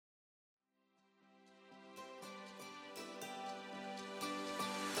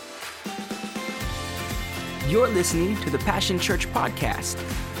You're listening to the Passion Church podcast.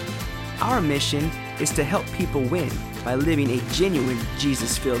 Our mission is to help people win by living a genuine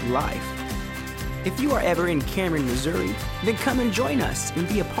Jesus-filled life. If you are ever in Cameron, Missouri, then come and join us and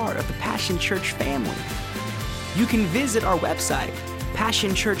be a part of the Passion Church family. You can visit our website,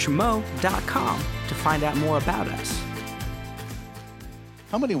 passionchurchmo.com, to find out more about us.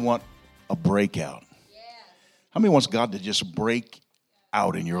 How many want a breakout? How many wants God to just break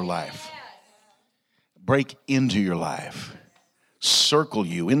out in your life? Break into your life. Circle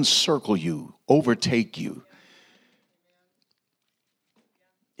you, encircle you, overtake you.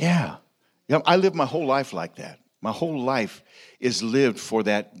 Yeah. I lived my whole life like that. My whole life is lived for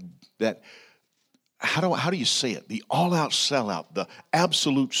that how do you say it? The all-out sellout, the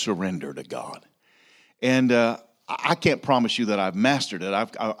absolute surrender to God. And I can't promise you that I've mastered it.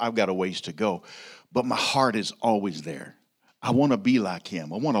 I've got a ways to go. But my heart is always there. I want to be like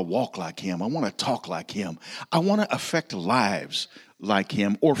him. I want to walk like him. I want to talk like him. I want to affect lives like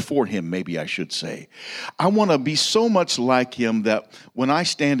him, or for him, maybe I should say. I want to be so much like him that when I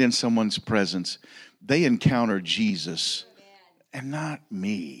stand in someone's presence, they encounter Jesus and not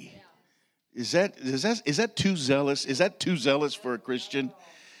me. Is that too zealous? Is that too zealous for a Christian?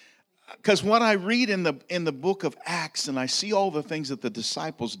 Because when I read in the book of Acts and I see all the things that the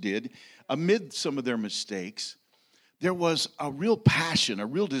disciples did amid some of their mistakes, there was a real passion, a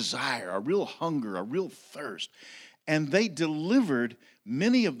real desire, a real hunger, a real thirst. And they delivered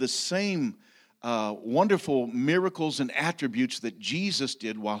many of the same wonderful miracles and attributes that Jesus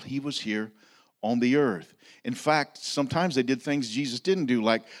did while he was here on the earth. In fact, sometimes they did things Jesus didn't do.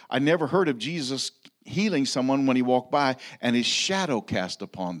 Like, I never heard of Jesus healing someone when he walked by and his shadow cast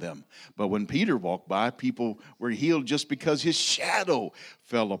upon them. But when Peter walked by, people were healed just because his shadow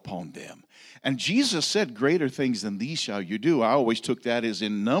fell upon them. And Jesus said, greater things than these shall you do. I always took that as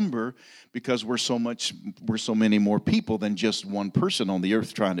in number because we're so many more people than just one person on the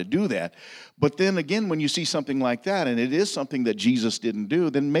earth trying to do that. But then again, when you see something like that, and it is something that Jesus didn't do,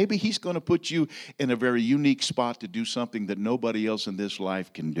 then maybe he's going to put you in a very unique spot to do something that nobody else in this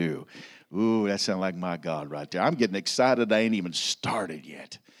life can do. Ooh, that sounds like my God right there. I'm getting excited. I ain't even started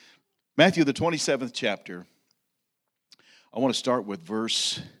yet. Matthew, the 27th chapter. I want to start with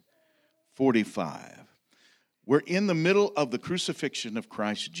verse 45. We're in the middle of the crucifixion of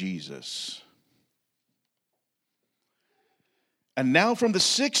Christ Jesus. And now from the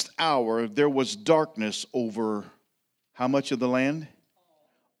 6th hour, there was darkness over how much of the land?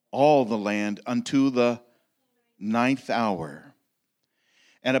 All the land unto the 9th hour.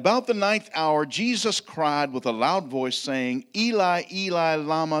 And about the 9th hour, Jesus cried with a loud voice, saying, Eli, Eli,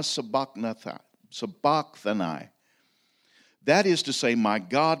 lama sabachthani. That is to say, my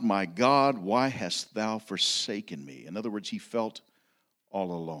God, why hast thou forsaken me? In other words, he felt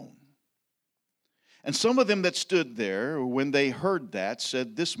all alone. And some of them that stood there, when they heard that,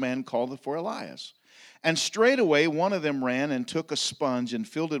 said, this man calleth for Elias. And straightway one of them ran and took a sponge and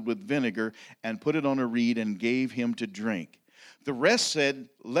filled it with vinegar and put it on a reed and gave him to drink. The rest said,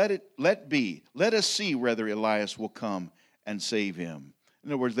 let be. Let us see whether Elias will come and save him. In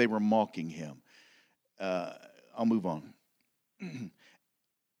other words, they were mocking him. I'll move on.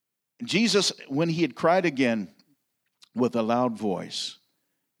 Jesus, when he had cried again with a loud voice,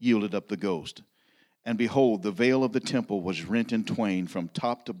 yielded up the ghost. And behold, the veil of the temple was rent in twain from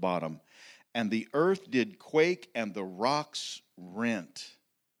top to bottom, and the earth did quake, and the rocks rent.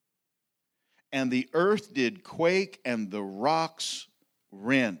 And the earth did quake, and the rocks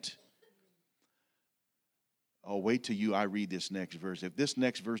rent. Oh, wait till I read this next verse. If this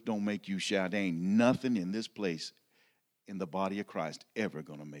next verse don't make you shout, there ain't nothing in this place in the body of Christ ever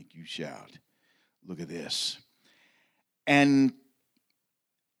going to make you shout. Look at this. And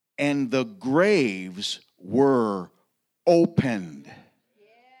the graves were opened.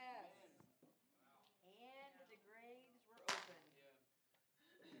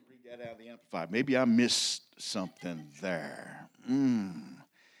 Read that out of the Amplified. Maybe I missed something there.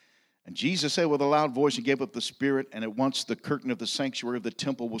 And Jesus said with a loud voice, he gave up the spirit, and at once the curtain of the sanctuary of the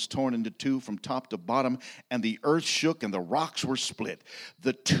temple was torn into two from top to bottom, and the earth shook, and the rocks were split.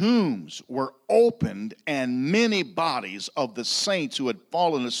 The tombs were opened, and many bodies of the saints who had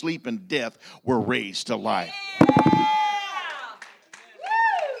fallen asleep in death were raised to life.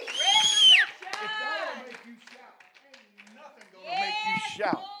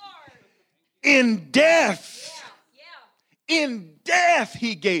 Shout. In death,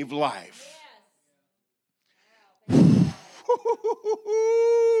 he gave life.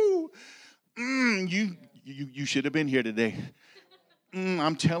 You should have been here today.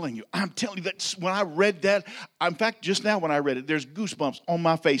 I'm telling you that when I read that, in fact, just now when I read it, there's goosebumps on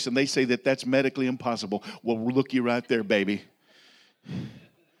my face, and they say that that's medically impossible. Well, look you right there, baby.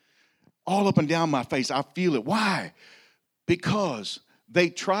 All up and down my face, I feel it. Why? Because they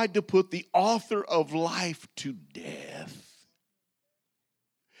tried to put the author of life to death.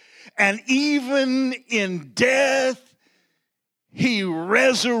 And even in death, he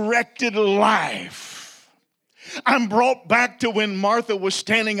resurrected life. I'm brought back to when Martha was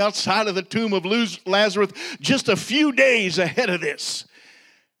standing outside of the tomb of Lazarus just a few days ahead of this.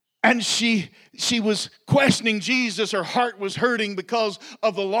 And she was questioning Jesus. Her heart was hurting because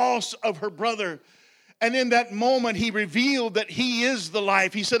of the loss of her brother. And in that moment, he revealed that he is the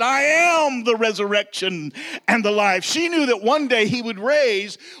life. He said, I am the resurrection and the life. She knew that one day he would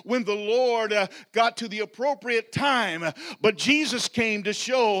raise when the Lord got to the appropriate time. But Jesus came to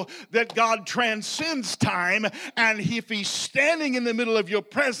show that God transcends time. And if he's standing in the middle of your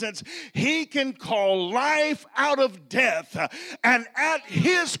presence, he can call life out of death. And at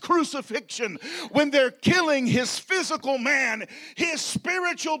his crucifixion, when they're killing his physical man, his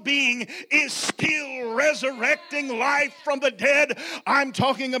spiritual being is still resurrecting life from the dead. I'm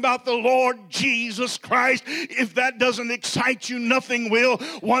talking about the Lord Jesus Christ. If that doesn't excite you, nothing will.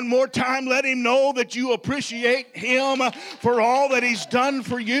 One more time, let him know that you appreciate him for all that he's done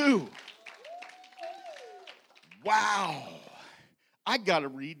for you. Wow. I got to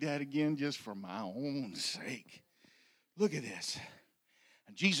read that again just for my own sake. Look at this.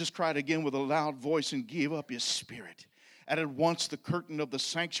 And Jesus cried again with a loud voice and gave up his spirit. And at once the curtain of the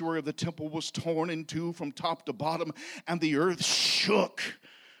sanctuary of the temple was torn in two from top to bottom, and the earth shook,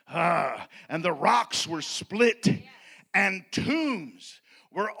 and the rocks were split, and tombs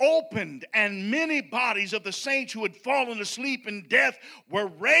were opened, and many bodies of the saints who had fallen asleep in death were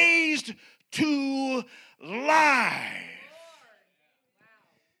raised to life.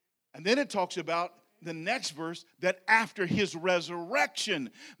 And then it talks about the next verse, that after his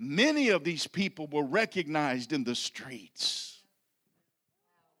resurrection, many of these people were recognized in the streets.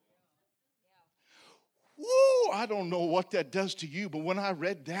 Woo, I don't know what that does to you, but when I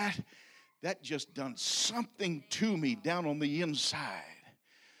read that, that just done something to me down on the inside.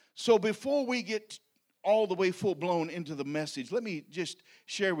 So before we get all the way full-blown into the message, let me just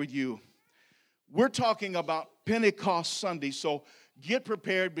share with you. We're talking about Pentecost Sunday, so get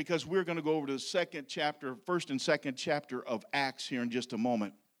prepared because we're going to go over to the first and second chapter of Acts here in just a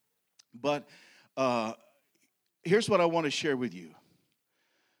moment. But here's what I want to share with you.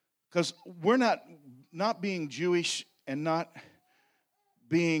 Because we're not being Jewish and not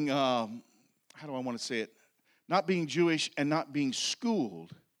being, how do I want to say it? Not being Jewish and not being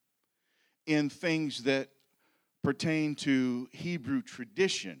schooled in things that pertain to Hebrew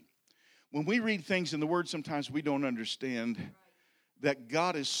tradition. When we read things in the Word, sometimes we don't understand that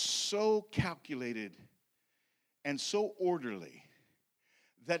God is so calculated and so orderly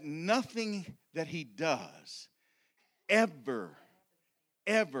that nothing that he does ever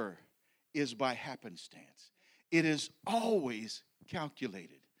is by happenstance. It is always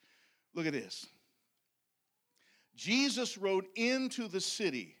calculated. Look at this. Jesus rode into the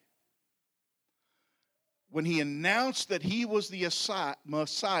city when he announced that he was the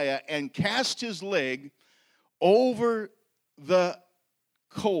Messiah and cast his leg over the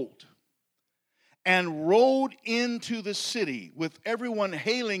colt and rode into the city with everyone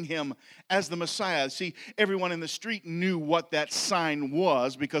hailing him as the Messiah. See, everyone in the street knew what that sign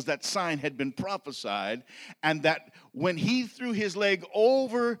was because that sign had been prophesied, and that when he threw his leg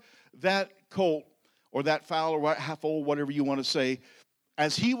over that colt or that foal or half-old, whatever you want to say,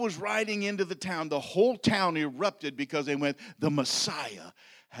 as he was riding into the town, the whole town erupted because they went, the Messiah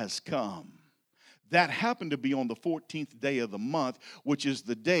has come. That happened to be on the 14th day of the month, which is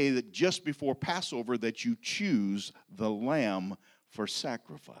the day that just before Passover that you choose the lamb for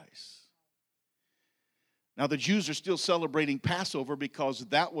sacrifice. Now, the Jews are still celebrating Passover because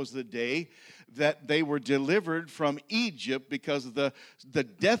that was the day that they were delivered from Egypt because the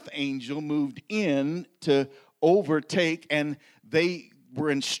death angel moved in to overtake, and they were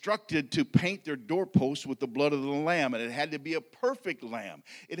instructed to paint their doorposts with the blood of the lamb, and it had to be a perfect lamb.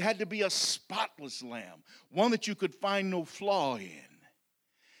 It had to be a spotless lamb, one that you could find no flaw in.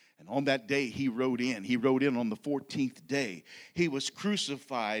 And on that day, he rode in. He rode in on the 14th day. He was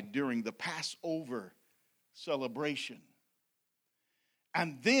crucified during the Passover celebration.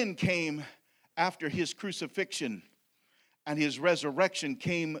 And then came, after his crucifixion, and his resurrection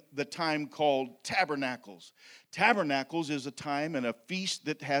came the time called Tabernacles. Tabernacles is a time and a feast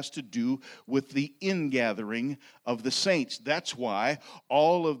that has to do with the ingathering of the saints. That's why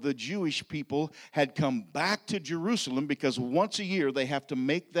all of the Jewish people had come back to Jerusalem, because once a year they have to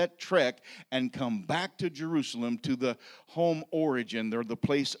make that trek and come back to Jerusalem, to the home origin, or the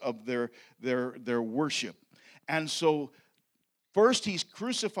place of their worship. And so first, he's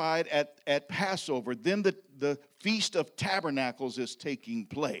crucified at Passover. Then the Feast of Tabernacles is taking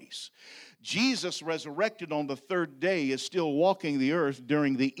place. Jesus, resurrected on the third day, is still walking the earth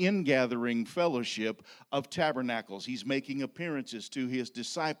during the ingathering fellowship of Tabernacles. He's making appearances to his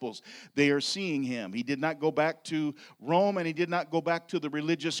disciples. They are seeing him. He did not go back to Rome, and he did not go back to the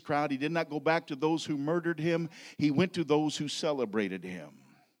religious crowd. He did not go back to those who murdered him. He went to those who celebrated him.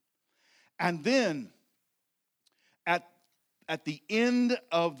 And then, at the end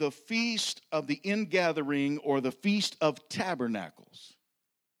of the Feast of the Ingathering, or the Feast of Tabernacles,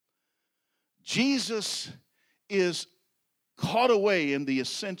 Jesus is caught away in the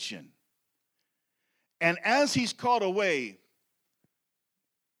ascension. And as he's caught away,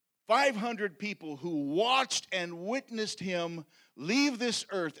 500 people who watched and witnessed him leave this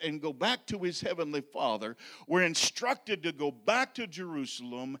earth and go back to his heavenly Father were instructed to go back to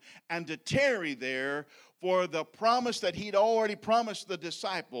Jerusalem and to tarry there for the promise that he'd already promised the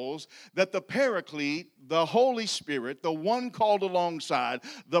disciples, that the Paraclete, the Holy Spirit, the one called alongside,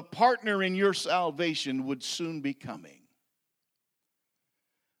 the partner in your salvation, would soon be coming.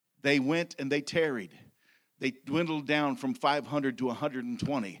 They went and they tarried. They dwindled down from 500 to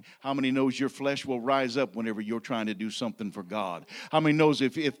 120. How many knows your flesh will rise up whenever you're trying to do something for God? How many knows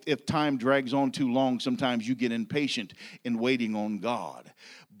if time drags on too long, sometimes you get impatient in waiting on God?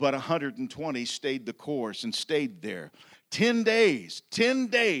 But 120 stayed the course and stayed there. 10 days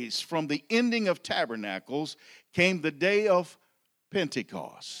from the ending of Tabernacles came the day of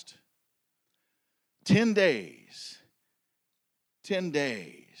Pentecost. 10 days. 10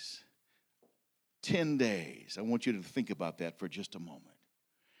 days. 10 days. I want you to think about that for just a moment.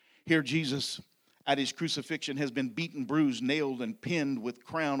 Here Jesus, at his crucifixion, has been beaten, bruised, nailed, and pinned with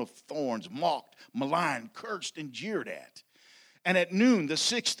crown of thorns, mocked, maligned, cursed, and jeered at. And at noon, the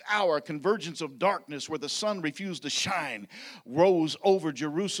 6th hour, convergence of darkness where the sun refused to shine, rose over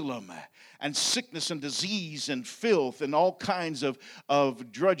Jerusalem. And sickness and disease and filth and all kinds of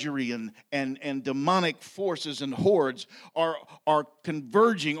drudgery and demonic forces and hordes are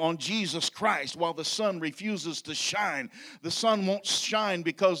converging on Jesus Christ while the sun refuses to shine. The sun won't shine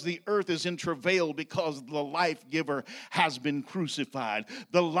because the earth is in travail, because the life giver has been crucified.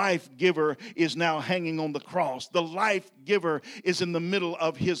 The life giver is now hanging on the cross. The life giver is in the middle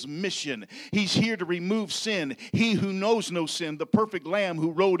of his mission. He's here to remove sin. He who knows no sin, the perfect Lamb who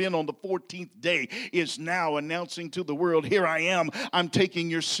rode in on the 14th day, is now announcing to the world, here I am. I'm taking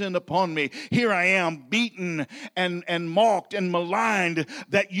your sin upon me. Here I am, beaten and mocked and maligned,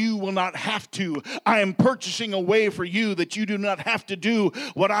 that you will not have to. I am purchasing a way for you that you do not have to do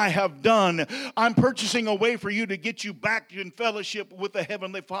what I have done. I'm purchasing a way for you to get you back in fellowship with the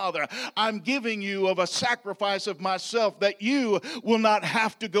Heavenly Father. I'm giving you of a sacrifice of myself that you will not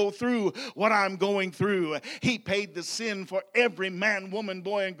have to go through what I'm going through. He paid the sin for every man, woman,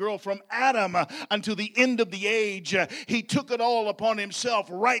 boy, and girl from Adam until the end of the age. He took it all upon himself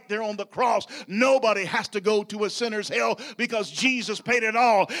right there on the cross. Nobody has to go to a sinner's hell because Jesus paid it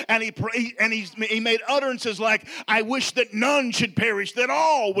all. And he made utterances like, I wish that none should perish, that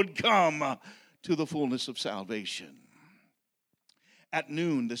all would come to the fullness of salvation. At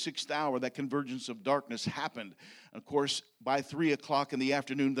noon, the 6th hour, that convergence of darkness happened. Of course, by 3 o'clock in the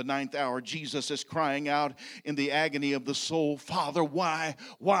afternoon, the 9th hour, Jesus is crying out in the agony of the soul, Father, why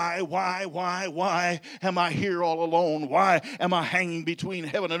am I here all alone? Why am I hanging between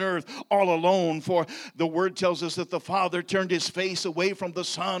heaven and earth all alone? For the word tells us that the Father turned his face away from the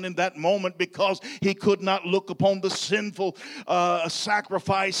Son in that moment because he could not look upon the sinful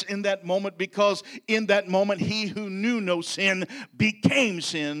sacrifice in that moment, because in that moment he who knew no sin became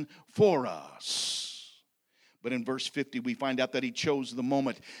sin for us. But in verse 50, we find out that he chose the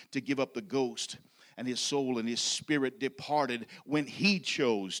moment to give up the ghost, and his soul and his spirit departed when he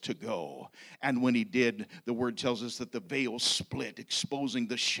chose to go. And when he did, the word tells us that the veil split, exposing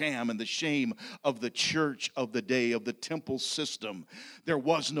the sham and the shame of the church of the day, of the temple system. There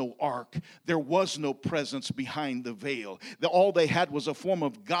was no ark. There was no presence behind the veil. All they had was a form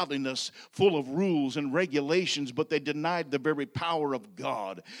of godliness full of rules and regulations, but they denied the very power of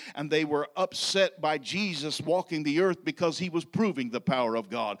God. And they were upset by Jesus walking the earth because he was proving the power of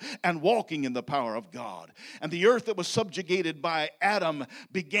God and walking in the power of of God. And the earth that was subjugated by Adam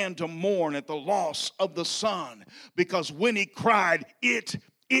began to mourn at the loss of the Son, because when he cried, "It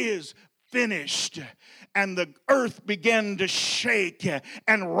is finished," and the earth began to shake,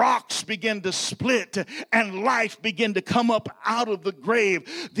 and rocks began to split, and life began to come up out of the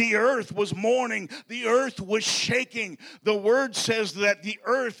grave. The earth was mourning. The earth was shaking. The word says that the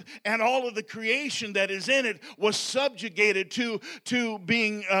earth and all of the creation that is in it was subjugated to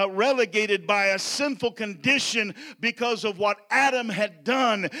being relegated by a sinful condition because of what Adam had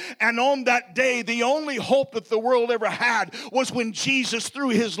done. And on that day, the only hope that the world ever had was when Jesus threw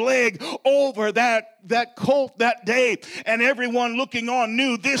his leg over that colt that day, and everyone looking on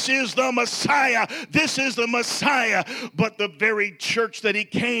knew this is the Messiah. This is the Messiah. But the very church that he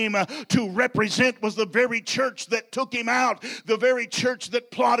came to represent was the very church that took him out, the very church that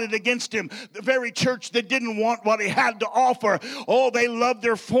plotted against him, the very church that didn't want what he had to offer. Oh, they loved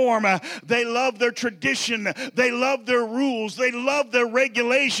their form. They loved their tradition. They loved their rules. They loved their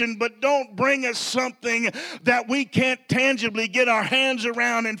regulation. But don't bring us something that we can't tangibly get our hands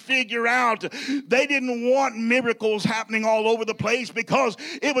around and figure out. They didn't want miracles happening all over the place because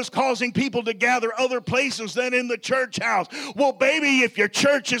it was causing people to gather other places than in the church house. Well, baby, if your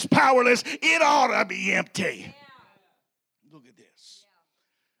church is powerless, it ought to be empty. Yeah. Look at this.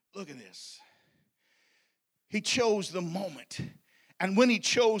 Yeah. Look at this. He chose the moment. And when he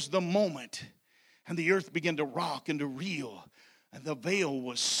chose the moment, and the earth began to rock and to reel, and the veil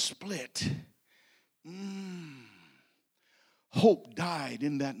was split, hope died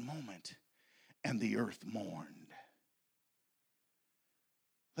in that moment. And the earth mourned.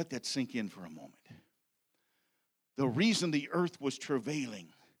 Let that sink in for a moment. The reason the earth was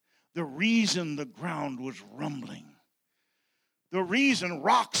travailing, the reason the ground was rumbling, the reason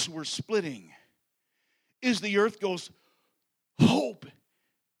rocks were splitting is the earth goes, hope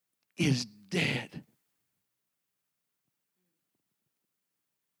is dead.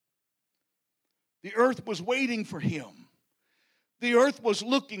 The earth was waiting for him. The earth was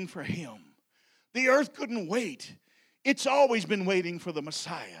looking for him. The earth couldn't wait. It's always been waiting for the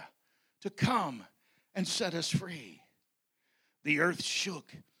Messiah to come and set us free. The earth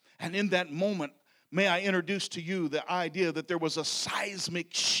shook. And in that moment, may I introduce to you the idea that there was a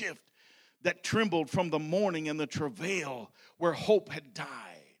seismic shift that trembled from the mourning and the travail where hope had died.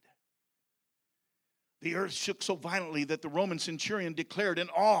 The earth shook so violently that the Roman centurion declared in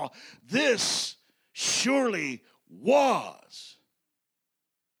awe, "This surely was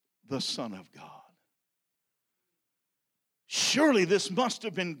the Son of God." Surely this must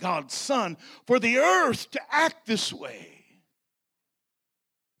have been God's Son for the earth to act this way.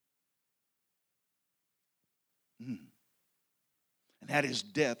 And at his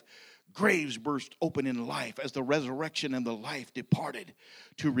death, graves burst open in life as the resurrection and the life departed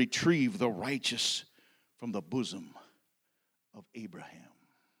to retrieve the righteous from the bosom of Abraham.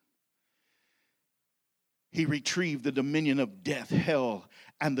 He retrieved the dominion of death, hell,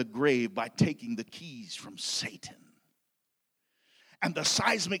 and the grave by taking the keys from Satan. And the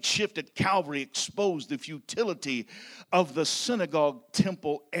seismic shift at Calvary exposed the futility of the synagogue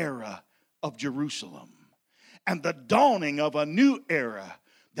temple era of Jerusalem and the dawning of a new era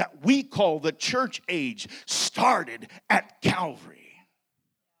that we call the church age started at Calvary.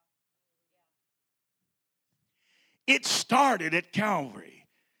 It started at Calvary.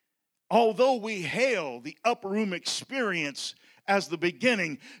 Although we hail the upper room experience as the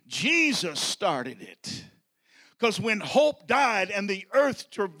beginning, Jesus started it. Because when hope died and the earth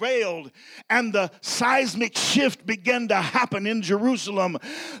travailed and the seismic shift began to happen in Jerusalem,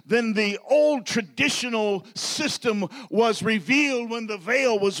 then the old traditional system was revealed when the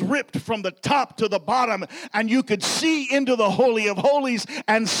veil was ripped from the top to the bottom and you could see into the Holy of Holies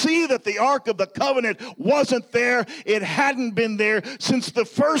and see that the Ark of the Covenant wasn't there. It hadn't been there since the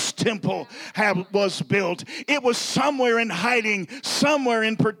first temple was built. It was somewhere in hiding, somewhere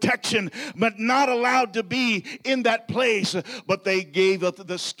in protection, but not allowed to be in that place. But they gave up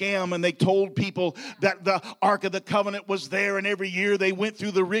the scam and they told people that the Ark of the Covenant was there, and every year they went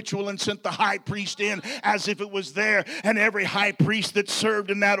through the ritual and sent the high priest in as if it was there, and every high priest that served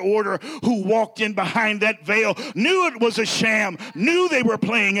in that order who walked in behind that veil knew it was a sham, knew they were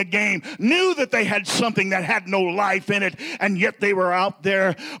playing a game, knew that they had something that had no life in it, and yet they were out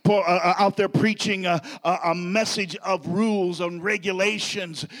there preaching a message of rules and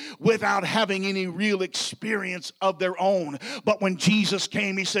regulations without having any real experience experience of their own. But when Jesus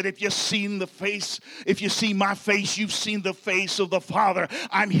came, he said, if you see my face, you've seen the face of the Father.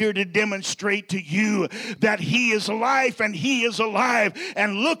 I'm here to demonstrate to you that he is life and he is alive.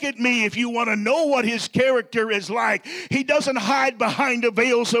 And look at me if you want to know what his character is like. He doesn't hide behind a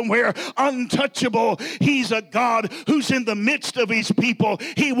veil somewhere untouchable. He's a God who's in the midst of his people.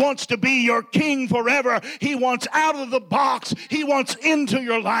 He wants to be your king forever. He wants out of the box. He wants into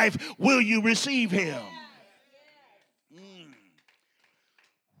your life. Will you receive him?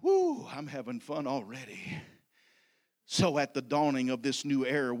 Woo, I'm having fun already. So at the dawning of this new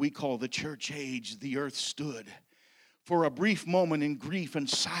era we call the church age, the earth stood for a brief moment in grief and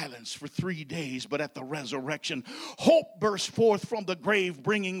silence for 3 days. But at the resurrection, hope burst forth from the grave,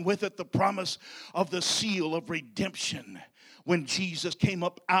 bringing with it the promise of the seal of redemption. When Jesus came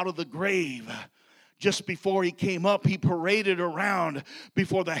up out of the grave, just before he came up, he paraded around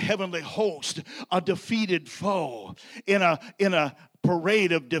before the heavenly host, a defeated foe, in a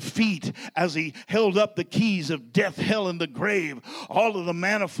parade of defeat as he held up the keys of death, hell, and the grave. All of the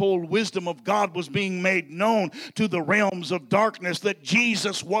manifold wisdom of God was being made known to the realms of darkness, that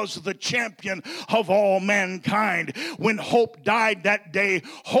Jesus was the champion of all mankind. When hope died that day,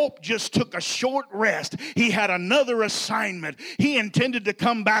 hope just took a short rest. He had another assignment. He intended to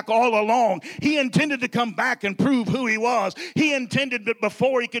come back all along. He intended to come back and prove who he was. He intended, but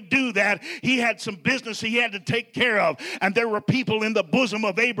before he could do that, he had some business he had to take care of. And there were people in the bosom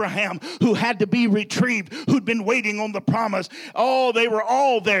of Abraham who had to be retrieved, who'd been waiting on the promise. Oh, they were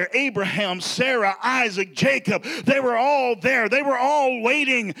all there. Abraham, Sarah, Isaac, Jacob, they were all there. They were all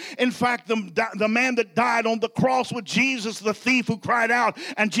waiting. In fact, the man that died on the cross with Jesus, the thief who cried out,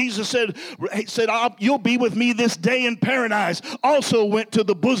 and Jesus said, you'll be with me this day in paradise, also went to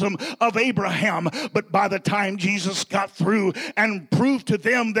the bosom of Abraham. But by the time Jesus got through and proved to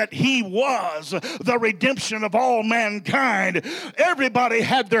them that he was the redemption of all mankind, everybody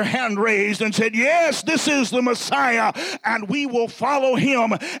had their hand raised and said, yes, this is the Messiah, and we will follow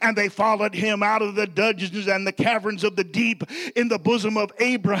him. And they followed him out of the dungeons and the caverns of the deep in the bosom of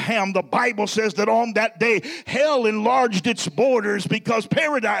Abraham. The Bible says that on that day, hell enlarged its borders, because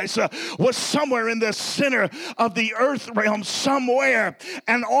paradise was somewhere in the center of the earth realm somewhere.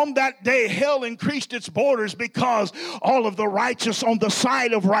 And on that day, hell increased its borders because all of the righteous on the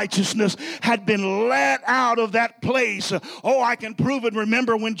side of righteousness had been let out of that place. Oh, I can prove it.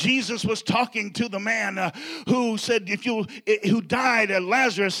 Remember when Jesus was talking to the man who said, who died,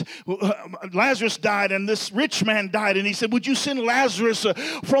 Lazarus died, and this rich man died, and he said, would you send Lazarus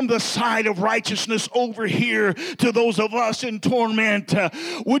from the side of righteousness over here to those of us in torment?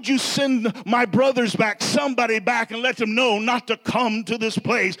 Would you send my brothers back, somebody back, and let them know not to come to this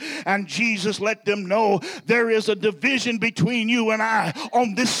place? And Jesus let them know there is a division between you and I.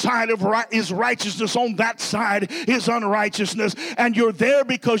 On this side is righteousness, on that side is unrighteousness. And you're there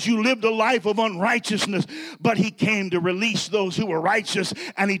because you lived a life of unrighteousness. But he came to release those who were righteous,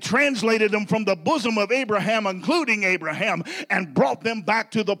 and he translated them from the bosom of Abraham, including Abraham, and brought them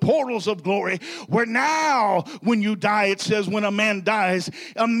back to the portals of glory, where now when you die, it says when a man dies,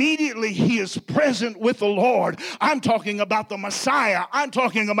 immediately he is present with the Lord. I'm talking about the Messiah. I'm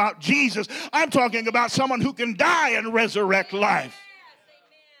talking about Jesus. I'm talking about someone who can die and resurrect life.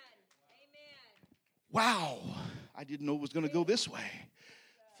 Wow. I didn't know it was going to go this way.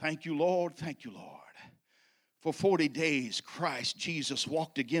 Thank you, Lord. Thank you, Lord. For 40 days, Christ Jesus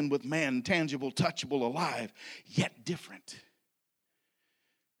walked again with man, tangible, touchable, alive, yet different.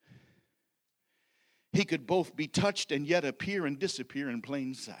 He could both be touched and yet appear and disappear in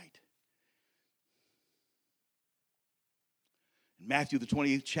plain sight. In Matthew, the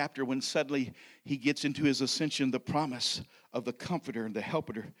 28th chapter, when suddenly he gets into his ascension, the promise of the comforter and the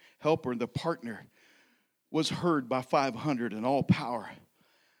helper and the partner was heard by 500, and all power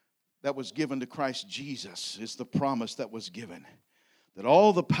that was given to Christ Jesus is the promise that was given, that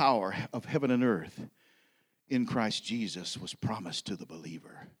all the power of heaven and earth in Christ Jesus was promised to the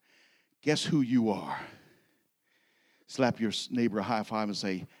believer. Guess who you are? Slap your neighbor a high five and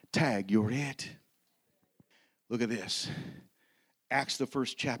say, tag, you're it. Look at this. Acts, the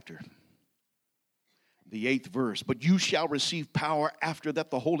 1st chapter. The 8th verse, but you shall receive power after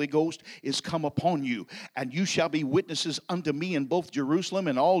that the Holy Ghost is come upon you, and you shall be witnesses unto me in both Jerusalem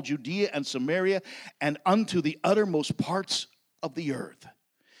and all Judea and Samaria and unto the uttermost parts of the earth.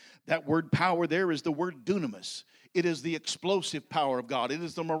 That word power there is the word dunamis. It is the explosive power of God. It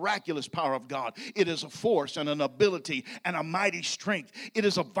is the miraculous power of God. It is a force and an ability and a mighty strength. It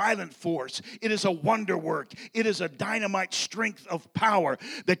is a violent force. It is a wonder work. It is a dynamite strength of power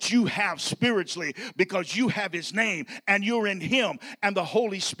that you have spiritually because you have His name and you're in Him and the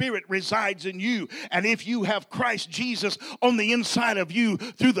Holy Spirit resides in you. And if you have Christ Jesus on the inside of you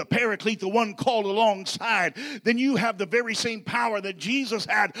through the Paraclete, the one called alongside, then you have the very same power that Jesus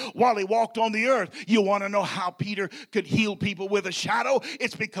had while He walked on the earth. You want to know how Peter could heal people with a shadow?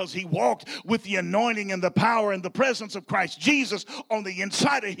 It's because he walked with the anointing and the power and the presence of Christ Jesus on the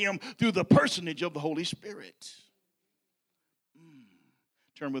inside of him through the personage of the Holy Spirit.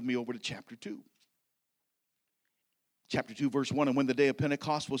 Turn with me over to chapter 2. Chapter 2, verse 1, and when the day of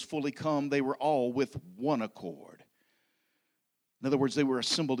Pentecost was fully come, they were all with one accord. In other words, they were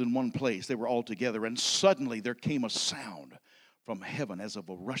assembled in one place. They were all together, and suddenly there came a sound from heaven as of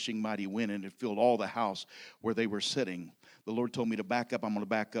a rushing mighty wind, and it filled all the house where they were sitting. The Lord told me to back up. I'm going to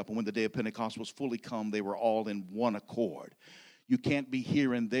back up. And when the day of Pentecost was fully come, they were all in one accord. You can't be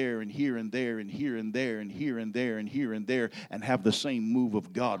here and there and here and there and here and there and here and there and here and there and have the same move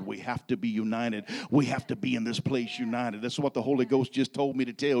of God. We have to be united. We have to be in this place united. That's what the Holy Ghost just told me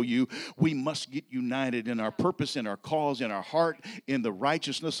to tell you. We must get united in our purpose, in our cause, in our heart, in the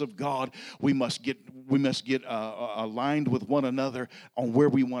righteousness of God. We must get aligned with one another on where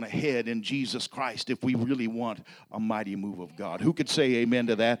we want to head in Jesus Christ if we really want a mighty move of God. Who could say amen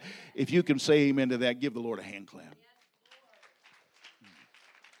to that? If you can say amen to that, give the Lord a hand clap.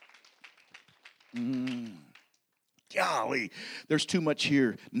 Golly, there's too much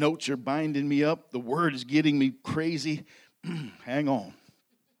here. Notes are binding me up. The word is getting me crazy. Hang on.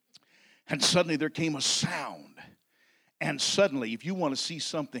 And suddenly there came a sound. And suddenly, if you want to see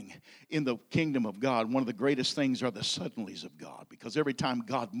something in the kingdom of God, one of the greatest things are the suddenlies of God. Because every time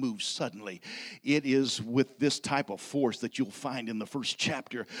God moves suddenly, it is with this type of force that you'll find in the first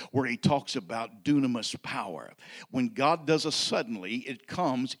chapter where he talks about dunamis power. When God does a suddenly, it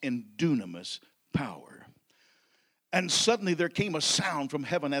comes in dunamis power. And suddenly there came a sound from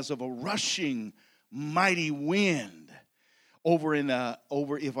heaven as of a rushing mighty wind. Over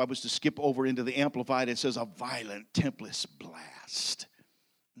if I was to skip over into the Amplified, it says a violent tempest blast.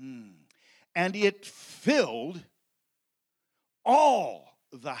 And it filled all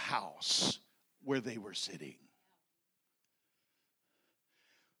the house where they were sitting.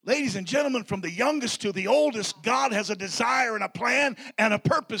 Ladies and gentlemen, from the youngest to the oldest, God has a desire and a plan and a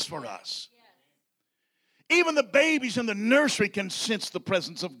purpose for us. Even the babies in the nursery can sense the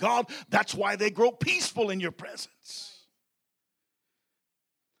presence of God. That's why they grow peaceful in your presence.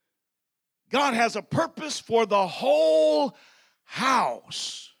 God has a purpose for the whole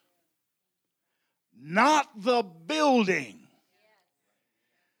house, not the building.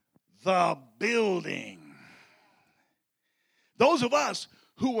 The building. Those of us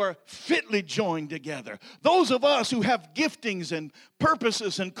who are fitly joined together, those of us who have giftings and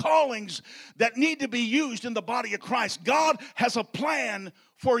purposes and callings that need to be used in the body of Christ, God has a plan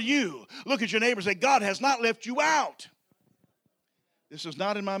for you. Look at your neighbor and say, God has not left you out. This is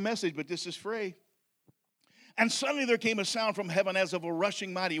not in my message, but this is free. And suddenly there came a sound from heaven as of a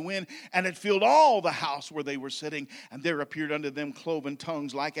rushing mighty wind, and it filled all the house where they were sitting. And there appeared unto them cloven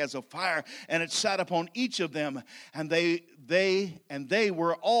tongues like as of fire, and it sat upon each of them. And they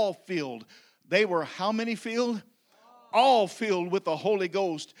were all filled. They were how many filled? All filled with the Holy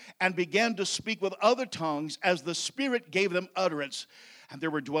Ghost, and began to speak with other tongues as the Spirit gave them utterance. And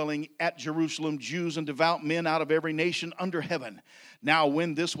there were dwelling at Jerusalem Jews and devout men out of every nation under heaven. Now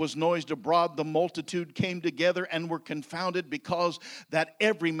when this was noised abroad, the multitude came together and were confounded, because that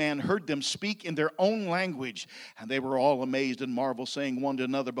every man heard them speak in their own language. And they were all amazed and marveled, saying one to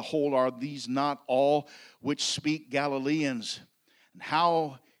another, Behold, are these not all which speak Galileans? And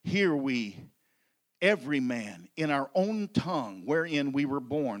how hear we every man in our own tongue wherein we were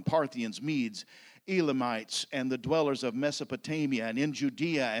born, Parthians, Medes, Elamites, and the dwellers of Mesopotamia, and in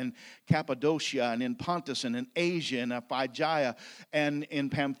Judea, and Cappadocia, and in Pontus, and in Asia, and Phrygia, and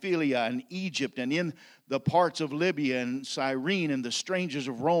in Pamphylia, and Egypt, and in the parts of Libya, and Cyrene, and the strangers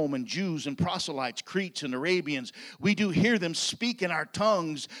of Rome, and Jews, and proselytes, Cretes, and Arabians. We do hear them speak in our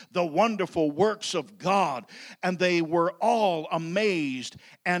tongues the wonderful works of God. And they were all amazed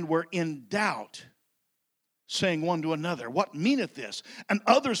and were in doubt, saying one to another, What meaneth this? And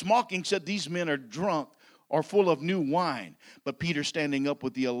others mocking said, These men are drunk, or full of new wine? But Peter, standing up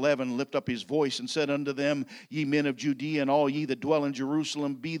with the 11, lifted up his voice and said unto them, Ye men of Judea, and all ye that dwell in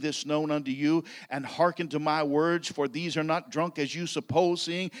Jerusalem, be this known unto you, and hearken to my words, for these are not drunk as you suppose,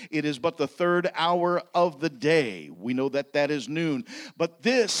 seeing it is but the third hour of the day. We know that that is noon. But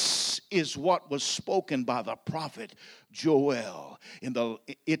this is what was spoken by the prophet Joel.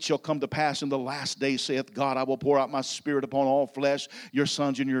 It shall come to pass in the last day, saith God, I will pour out my spirit upon all flesh. Your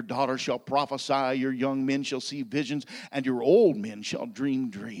sons and your daughters shall prophesy, your young men shall see visions, and your old men shall dream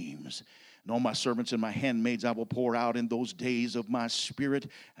dreams. And on my servants and my handmaids I will pour out in those days of my spirit,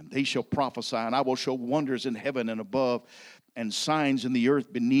 and they shall prophesy, and I will show wonders in heaven and above, and signs in the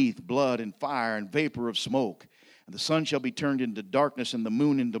earth beneath, blood and fire and vapor of smoke. And the sun shall be turned into darkness and the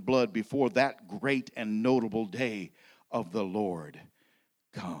moon into blood before that great and notable day of the Lord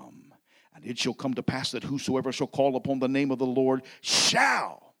come. And it shall come to pass that whosoever shall call upon the name of the Lord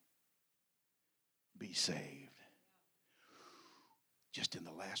shall be saved. Just in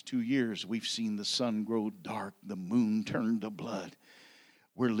the last 2 years, we've seen the sun grow dark, the moon turn to blood.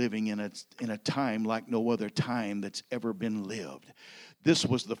 We're living in a time like no other time that's ever been lived. This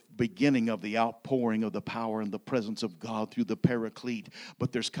was the beginning of the outpouring of the power and the presence of God through the Paraclete.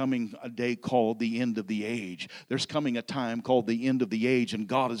 But there's coming a day called the end of the age. There's coming a time called the end of the age, and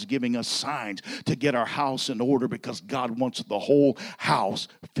God is giving us signs to get our house in order because God wants the whole house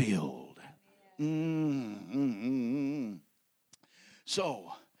filled.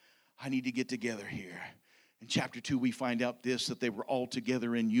 So, I need to get together here. In chapter 2, we find out that they were all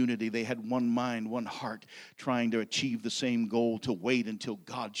together in unity. They had one mind, one heart, trying to achieve the same goal, to wait until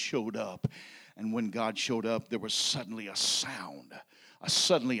God showed up. And when God showed up, there was suddenly a sound.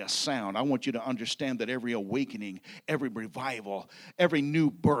 I want you to understand that every awakening, every revival, every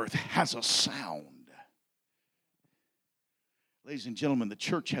new birth has a sound. Ladies and gentlemen, the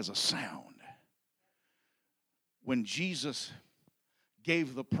church has a sound. When Jesus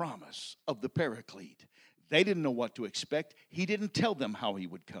gave the promise of the Paraclete, they didn't know what to expect. He didn't tell them how he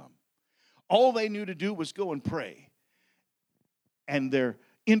would come. All they knew to do was go and pray. And their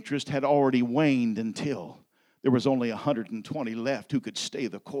interest had already waned until there was only 120 left who could stay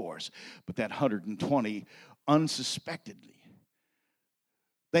the course. But that 120, unsuspectedly,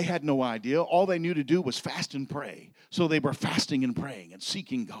 they had no idea. All they knew to do was fast and pray. So they were fasting and praying and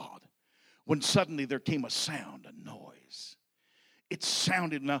seeking God, when suddenly there came a sound, a noise. It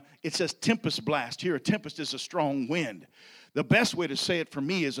sounded, now it says tempest blast here. A tempest is a strong wind. The best way to say it for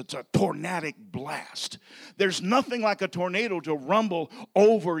me is it's a tornadic blast. There's nothing like a tornado to rumble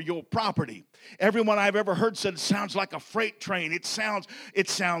over your property. Everyone I've ever heard said it sounds like a freight train. It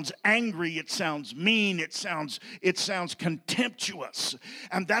sounds angry. It sounds mean. It sounds contemptuous.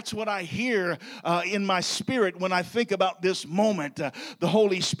 And that's what I hear in my spirit when I think about this moment. The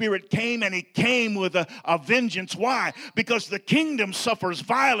Holy Spirit came, and He came with a vengeance. Why? Because the kingdom suffers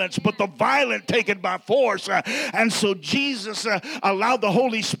violence, but the violent take it by force. And so Jesus allowed the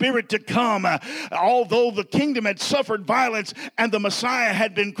Holy Spirit to come. Although the kingdom had suffered violence and the Messiah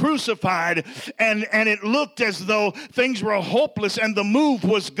had been crucified, and it looked as though things were hopeless and the move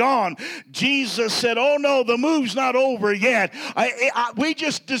was gone, Jesus said, oh no, the move's not over yet. We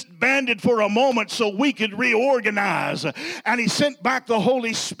just disbanded for a moment so we could reorganize. And He sent back the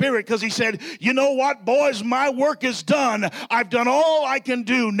Holy Spirit because He said, you know what, boys, my work is done. I've done all I can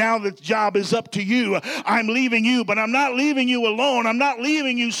do. Now the job is up to you. I'm leaving you, but I'm not leaving you alone. I'm not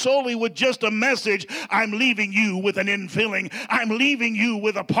leaving you solely with just a message. I'm leaving you with an infilling. I'm leaving you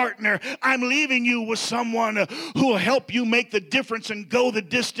with a partner. I'm leaving you with someone who will help you make the difference and go the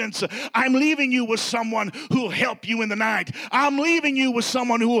distance. I'm leaving you with someone who will help you in the night. I'm leaving you with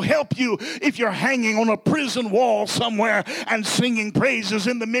someone who will help you if you're hanging on a prison wall somewhere and singing praises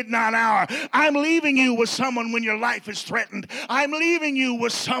in the midnight hour. I'm leaving you with someone when your life is threatened. I'm leaving you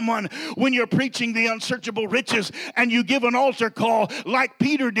with someone when you're preaching the unsearchable riches and you give an altar call like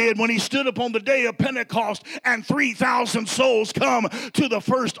Peter did when he stood up on the day of Pentecost and 3,000 souls come to the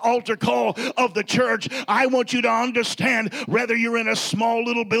first altar call of the church. I want you to understand, whether you're in a small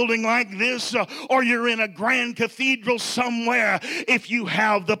little building like this or you're in a grand cathedral somewhere, if you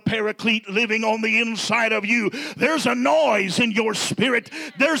have the Paraclete living on the inside of you, there's a noise in your spirit.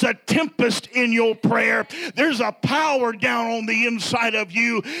 There's a tempest in your prayer. There's a power down on the inside of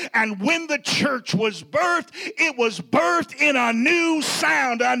you. And when the church was birthed, it was birthed in a new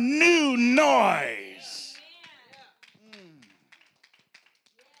sound, a new noise.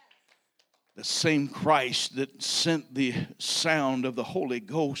 The same Christ that sent the sound of the Holy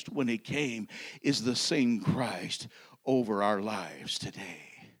Ghost when He came is the same Christ over our lives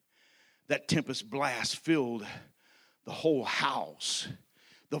today. That tempest blast filled the whole house.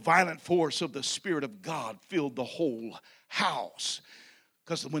 the violent force of the Spirit of God filled the whole house.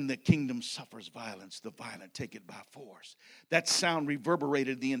 Because when the kingdom suffers violence, the violent take it by force. That sound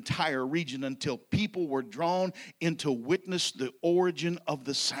reverberated the entire region until people were drawn in to witness the origin of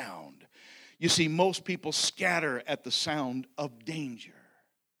the sound. You see, most people scatter at the sound of danger.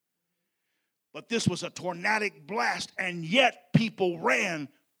 But this was a tornadic blast, and yet people ran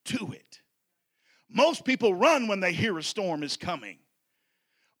to it. Most people run when they hear a storm is coming.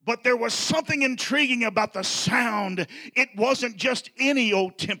 But there was something intriguing about the sound. It wasn't just any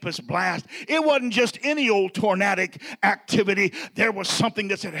old tempest blast. It wasn't just any old tornadic activity. There was something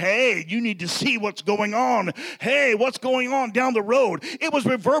that said, hey, you need to see what's going on. Hey, what's going on down the road? It was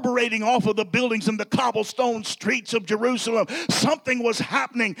reverberating off of the buildings in the cobblestone streets of Jerusalem. Something was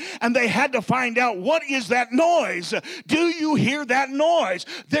happening, and they had to find out, what is that noise? Do you hear that noise?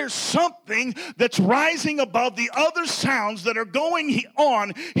 There's something that's rising above the other sounds that are going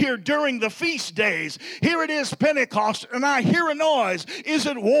on here during the feast days. Here it is, Pentecost, and I hear a noise. Is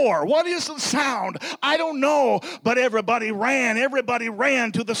it war? What is the sound? I don't know, but everybody ran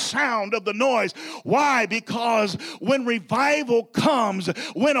to the sound of the noise. Why? Because when revival comes,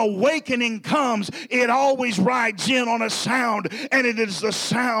 when awakening comes, it always rides in on a sound, and it is the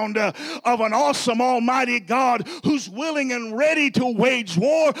sound of an awesome almighty God who's willing and ready to wage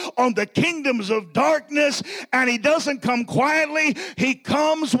war on the kingdoms of darkness, and he doesn't come quietly. He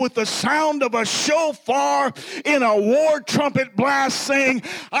comes with the sound of a shofar in a war trumpet blast saying,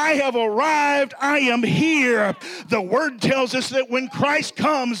 I have arrived, I am here. The word tells us that when Christ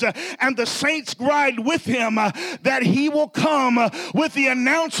comes and the saints ride with him, that he will come with the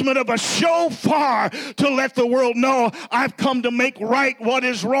announcement of a shofar to let the world know, I've come to make right what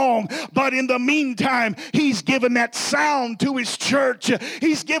is wrong. But in the meantime, he's given that sound to his church.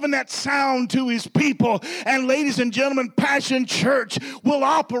 He's given that sound to his people. And ladies and gentlemen, Passion Church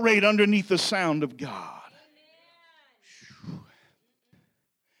will operate underneath the sound of God.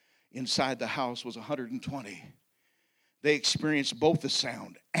 Inside the house was 120. They experienced both the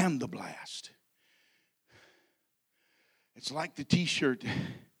sound and the blast. It's like the t-shirt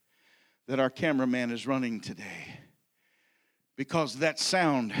that our cameraman is running today, because that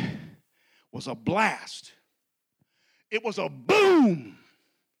sound was a blast. It was a boom.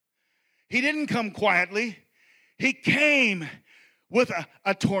 He didn't come quietly. He came with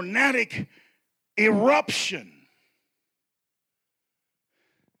a tornadic eruption.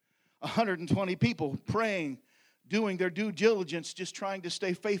 120 people praying, doing their due diligence, just trying to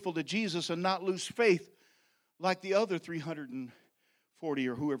stay faithful to Jesus and not lose faith like the other 340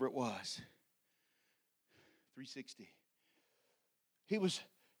 or whoever it was. 360. He was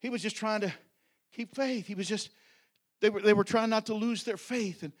just trying to keep faith. They were trying not to lose their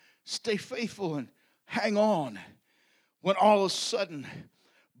faith and stay faithful and hang on. When all of a sudden,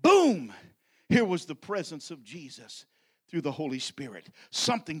 boom, here was the presence of Jesus through the Holy Spirit.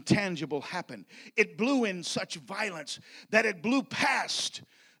 Something tangible happened. It blew in such violence that it blew past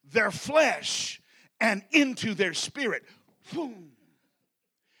their flesh and into their spirit. Boom.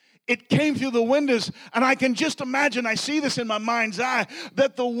 It came through the windows, and I can just imagine, I see this in my mind's eye,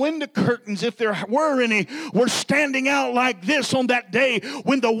 that the window curtains, if there were any, were standing out like this on that day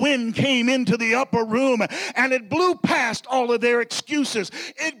when the wind came into the upper room, and it blew past all of their excuses.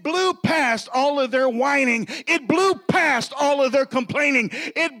 It blew past all of their whining. It blew past all of their complaining.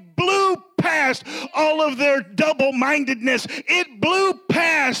 It blew past all of their double-mindedness. It blew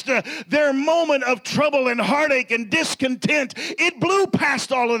past their moment of trouble and heartache and discontent. It blew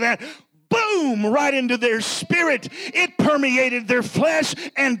past all of that. Boom, right into their spirit. It permeated their flesh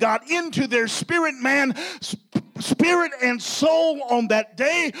and got into their spirit, man. Spirit and soul on that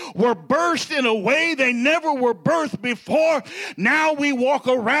day were birthed in a way they never were birthed before. Now we walk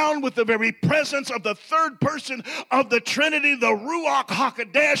around with the very presence of the third person of the Trinity, the Ruach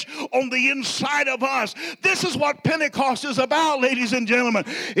HaKodesh, on the inside of us. This is what Pentecost is about, ladies and gentlemen.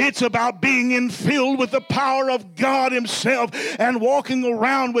 It's about being infilled with the power of God himself and walking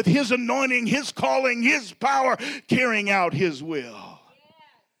around with his anointing, his calling, his power, carrying out his will.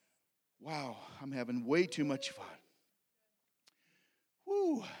 Wow, I'm having way too much fun.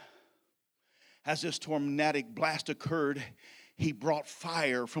 Woo. As this tornadic blast occurred, he brought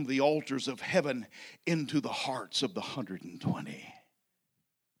fire from the altars of heaven into the hearts of the 120.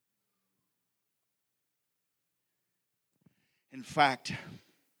 In fact,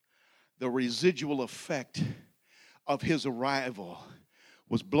 the residual effect of his arrival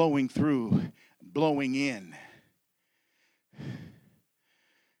was blowing through, blowing in,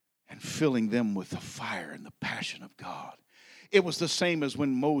 and filling them with the fire and the passion of God. It was the same as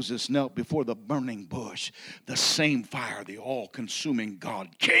when Moses knelt before the burning bush. The same fire, the all-consuming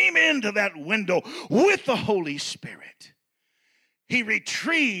God, came into that window with the Holy Spirit. He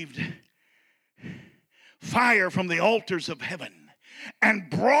retrieved fire from the altars of heaven and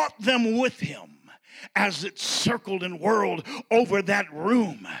brought them with him as it circled and whirled over that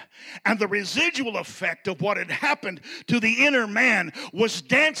room. And the residual effect of what had happened to the inner man was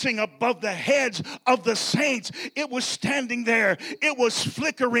dancing above the heads of the saints. It was standing there. It was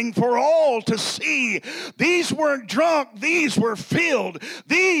flickering for all to see. These weren't drunk. These were filled.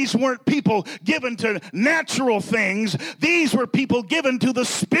 These weren't people given to natural things. These were people given to the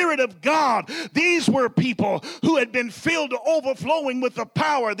Spirit of God. These were people who had been filled to overflowing with the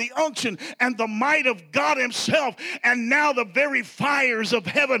power, the unction, and the might of God himself. And now the very fires of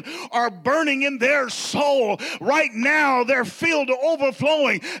heaven are burning in their soul. Right now they're filled to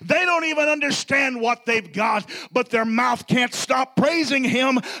overflowing. They don't even understand what they've got, but their mouth can't stop praising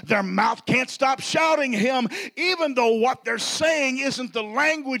him. Their mouth can't stop shouting him, even though what they're saying isn't the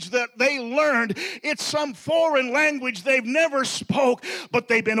language that they learned. It's some foreign language they've never spoke, but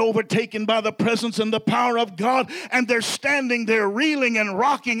they've been overtaken by the presence and the power of God, and they're standing there reeling and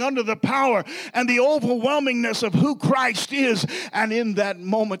rocking under the power and the overwhelmingness of who Christ is. And in that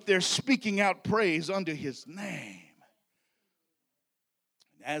moment, they're speaking out praise unto his name.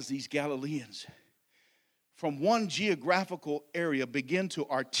 As these Galileans from one geographical area begin to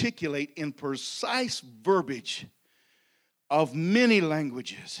articulate in precise verbiage of many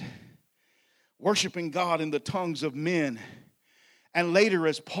languages, worshiping God in the tongues of men, and later,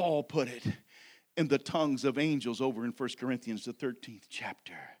 as Paul put it, in the tongues of angels over in 1 Corinthians, the 13th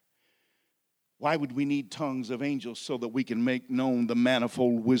chapter. Why would we need tongues of angels? So that we can make known the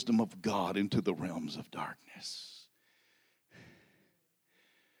manifold wisdom of God into the realms of darkness.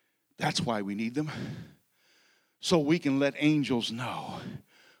 That's why we need them. So we can let angels know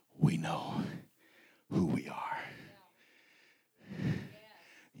we know who we are.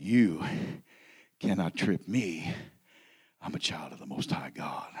 You cannot trip me. I'm a child of the Most High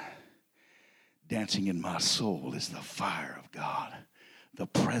God. Dancing in my soul is the fire of God, the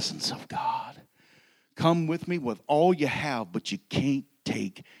presence of God. Come with me with all you have, but you can't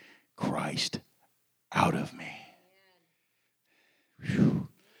take Christ out of me. Whew.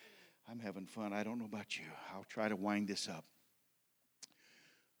 I'm having fun. I don't know about you. I'll try to wind this up.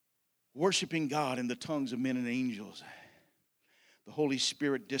 Worshiping God in the tongues of men and angels. The Holy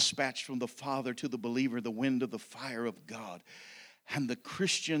Spirit dispatched from the Father to the believer the wind of the fire of God. And the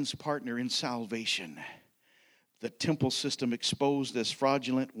Christian's partner in salvation. The temple system exposed as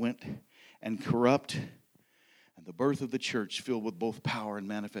fraudulent, went and corrupt. And the birth of the church filled with both power and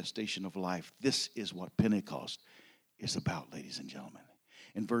manifestation of life. This is what Pentecost is about, ladies and gentlemen.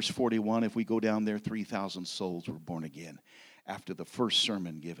 In verse 41, if we go down there, 3,000 souls were born again after the first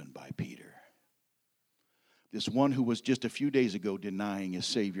sermon given by Peter. This one who was just a few days ago denying his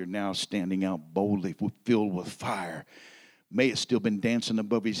Savior, now standing out boldly, filled with fire. May have still been dancing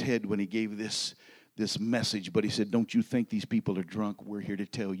above his head when he gave this message, but he said, don't you think these people are drunk? We're here to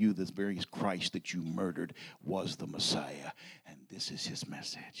tell you this very Christ that you murdered was the Messiah, and this is his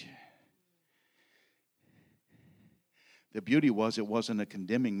message. The beauty was it wasn't a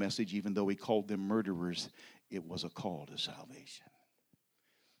condemning message, even though he called them murderers. It was a call to salvation.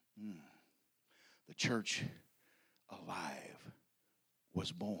 The church alive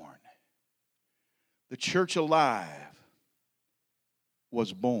was born. The church alive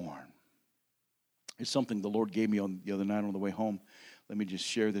was born. It's something the Lord gave me on the other night on the way home. Let me just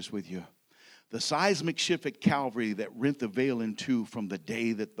share this with you. The seismic shift at Calvary that rent the veil in two from the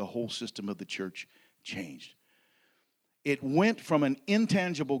day that the whole system of the church changed. It went from an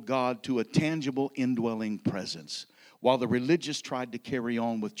intangible God to a tangible indwelling presence. While the religious tried to carry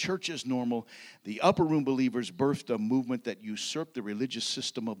on with church as normal, the upper room believers birthed a movement that usurped the religious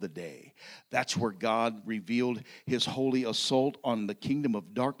system of the day. That's where God revealed his holy assault on the kingdom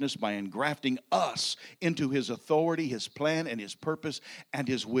of darkness by engrafting us into his authority, his plan, and his purpose, and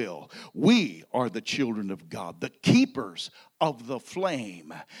his will. We are the children of God, the keepers of the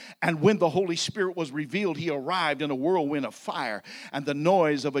flame. And when the Holy Spirit was revealed, he arrived in a whirlwind of fire and the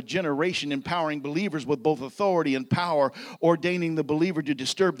noise of a generation, empowering believers with both authority and power, ordaining the believer to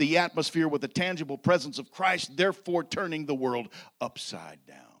disturb the atmosphere with the tangible presence of Christ, therefore turning the world upside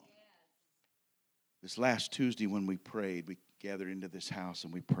down. This last Tuesday when we prayed, we gathered into this house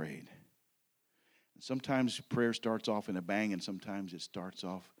and we prayed. And sometimes prayer starts off in a bang, and sometimes it starts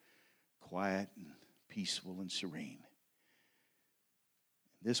off quiet and peaceful and serene.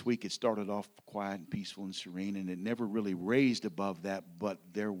 This week it started off quiet and peaceful and serene, and it never really raised above that, but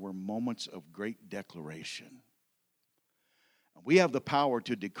there were moments of great declaration. We have the power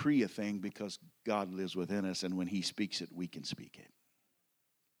to decree a thing because God lives within us, and when He speaks it, we can speak it.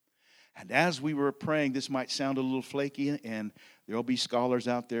 And as we were praying, this might sound a little flaky, and there will be scholars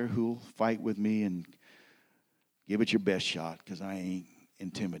out there who'll fight with me and give it your best shot, because I ain't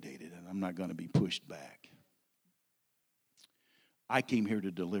intimidated, and I'm not going to be pushed back. I came here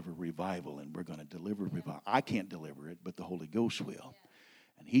to deliver revival, and we're going to deliver revival. I can't deliver it, but the Holy Ghost will.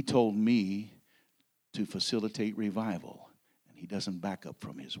 And He told me to facilitate revival. He doesn't back up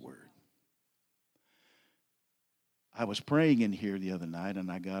from His word. I was praying in here the other night,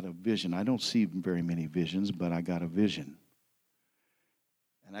 and I got a vision. I don't see very many visions, but I got a vision.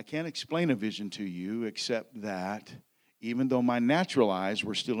 And I can't explain a vision to you except that even though my natural eyes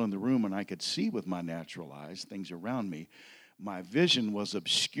were still in the room and I could see with my natural eyes things around me, my vision was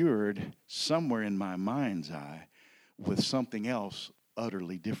obscured somewhere in my mind's eye with something else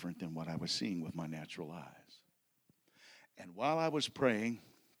utterly different than what I was seeing with my natural eyes. And while I was praying,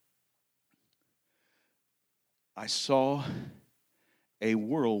 I saw a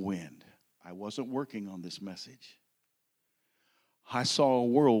whirlwind. I wasn't working on this message. I saw a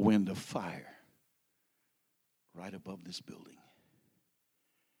whirlwind of fire right above this building.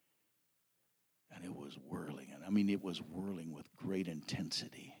 And it was whirling. And I mean, it was whirling with great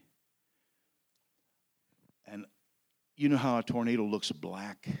intensity. And you know how a tornado looks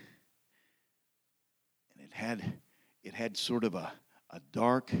black? And it had sort of a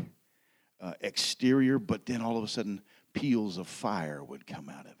dark exterior, but then all of a sudden peals of fire would come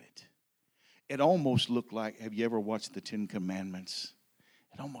out of it. It almost looked like, have you ever watched the Ten Commandments?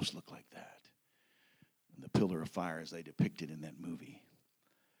 It almost looked like that. The pillar of fire as they depicted in that movie.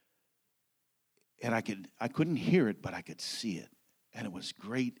 And I couldn't hear it, but I could see it. And it was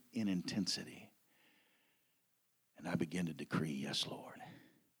great in intensity. And I began to decree, yes, Lord.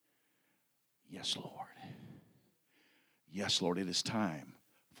 Yes, Lord. Yes, Lord, it is time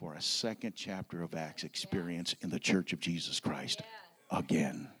for a second chapter of Acts experience in the Church of Jesus Christ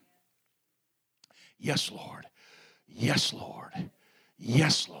again. Yes, Lord. Yes, Lord.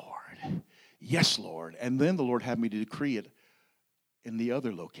 Yes, Lord. Yes, Lord. And then the Lord had me to decree it in the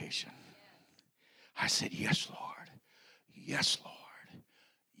other location. I said, yes, Lord. Yes, Lord.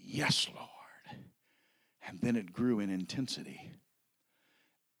 Yes, Lord. And then it grew in intensity.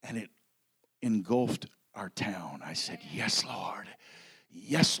 And it engulfed our town. I said, yes, Lord.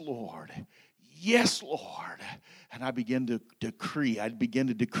 Yes, Lord. Yes, Lord. And I began to decree. I began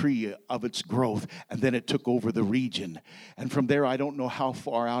to decree of its growth. And then it took over the region. And from there, I don't know how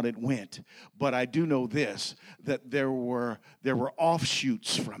far out it went. But I do know this, that there were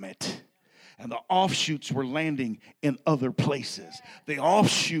offshoots from it. And the offshoots were landing in other places. The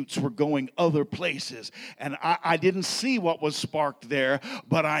offshoots were going other places. And I didn't see what was sparked there,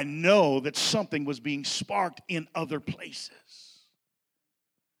 but I know that something was being sparked in other places.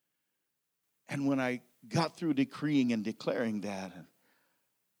 And when I got through decreeing and declaring that,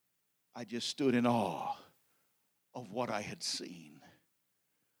 I just stood in awe of what I had seen.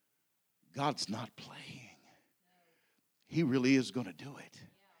 God's not playing. He really is going to do it.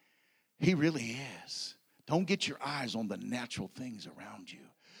 He really is. Don't get your eyes on the natural things around you.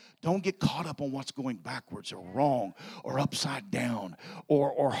 Don't get caught up on what's going backwards or wrong or upside down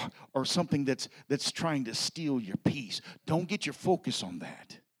or something that's trying to steal your peace. Don't get your focus on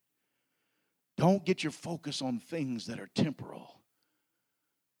that. Don't get your focus on things that are temporal.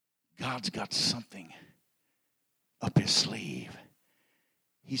 God's got something up His sleeve.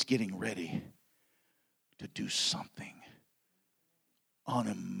 He's getting ready to do something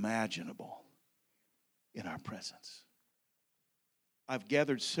unimaginable in our presence. I've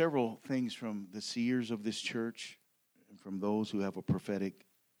gathered several things from the seers of this church and from those who have a prophetic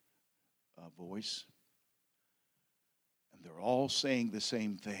voice. And they're all saying the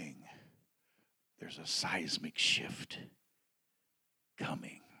same thing. There's a seismic shift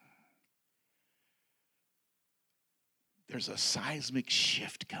coming. There's a seismic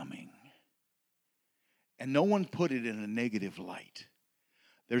shift coming. And no one put it in a negative light.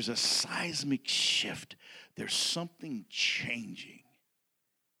 There's a seismic shift. There's something changing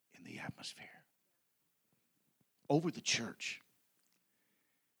in the atmosphere. Over the church.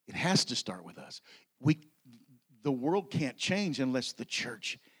 It has to start with us. The world can't change unless the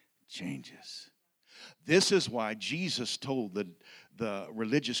church changes. This is why Jesus told the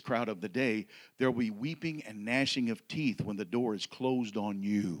religious crowd of the day, there will be weeping and gnashing of teeth when the door is closed on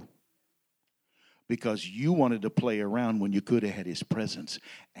you. Because you wanted to play around when you could have had His presence.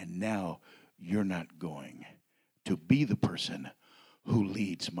 And now you're not going to be the person who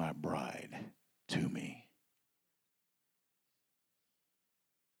leads my bride to me.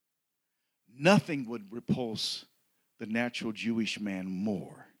 Nothing would repulse the natural Jewish man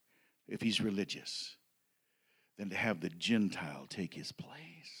more, if he's religious, than to have the Gentile take his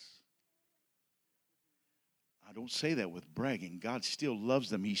place. I don't say that with bragging. God still loves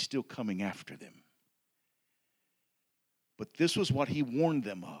them. He's still coming after them. But this was what he warned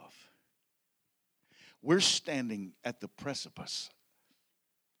them of. We're standing at the precipice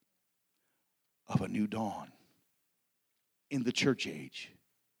of a new dawn in the church age.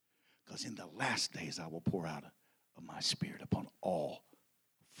 Because in the last days I will pour out of my Spirit upon all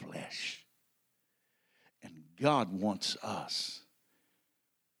flesh. And God wants us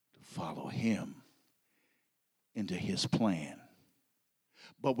to follow him into his plan.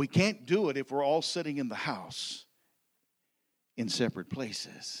 But we can't do it if we're all sitting in the house in separate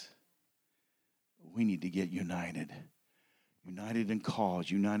places. We need to get united. United in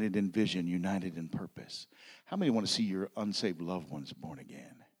cause, united in vision, united in purpose. How many want to see your unsaved loved ones born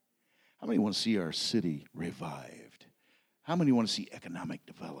again? How many want to see our city revived? How many want to see economic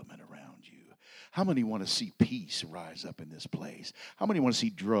development around you? How many want to see peace rise up in this place? How many want to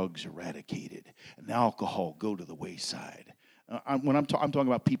see drugs eradicated and alcohol go to the wayside? I'm talking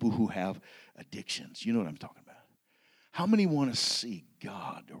about people who have addictions. You know what I'm talking about. How many want to see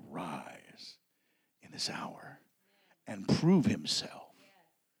God arise in this hour and prove himself?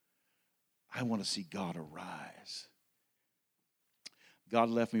 I want to see God arise. God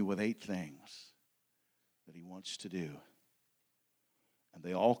left me with 8 things that he wants to do. And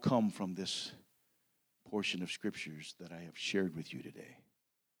they all come from this portion of scriptures that I have shared with you today.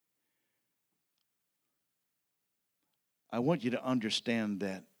 I want you to understand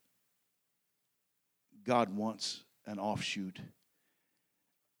that God wants an offshoot,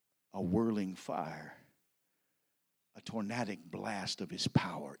 a whirling fire, a tornadic blast of his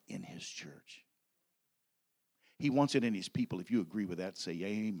power in his church. He wants it in his people. If you agree with that, say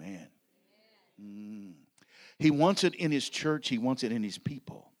amen. He wants it in his church. He wants it in his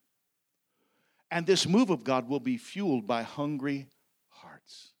people. And this move of God will be fueled by hungry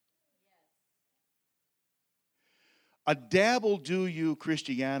hearts. A dabble-do-you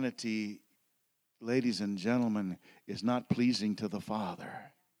Christianity, ladies and gentlemen, is not pleasing to the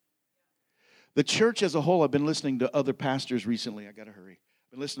Father. The church as a whole, I've been listening to other pastors recently. I got to hurry.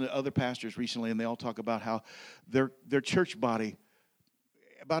 I've been listening to other pastors recently, and they all talk about how their church body,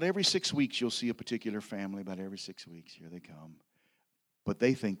 about every 6 weeks, you'll see a particular family. About every 6 weeks, here they come. But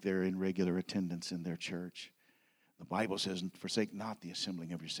they think they're in regular attendance in their church. The Bible says, forsake not the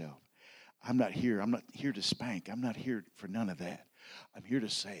assembling of yourself. I'm not here to spank. I'm not here for none of that. I'm here to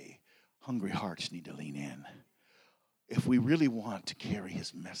say, hungry hearts need to lean in. If we really want to carry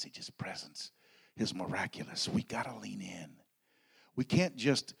his message, his presence, his miraculous, we got to lean in. We can't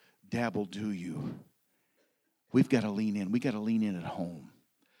just dabble do you. We've got to lean in. We got to lean in at home.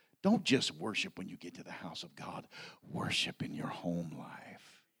 Don't just worship when you get to the house of God. Worship in your home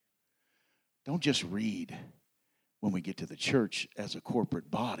life. Don't just read when we get to the church as a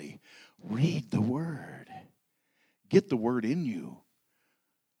corporate body. Read the word. Get the word in you.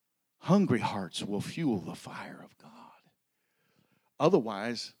 Hungry hearts will fuel the fire of God.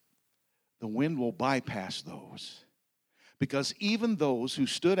 Otherwise, the wind will bypass those. Because even those who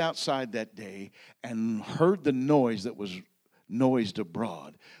stood outside that day and heard the noise that was noised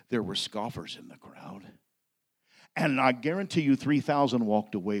abroad, there were scoffers in the crowd. And I guarantee you 3,000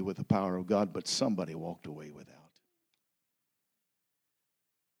 walked away with the power of God, but somebody walked away without.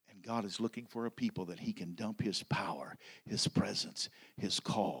 And God is looking for a people that he can dump his power, his presence, his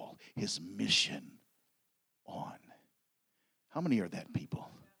call, his mission on. How many are that people?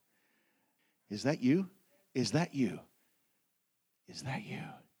 Is that you? Is that you? Is that you?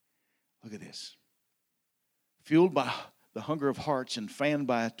 Look at this. Fueled by the hunger of hearts and fanned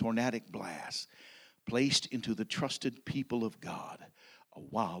by a tornadic blast, placed into the trusted people of God, a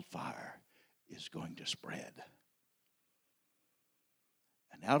wildfire is going to spread.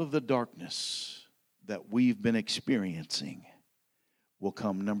 And out of the darkness that we've been experiencing will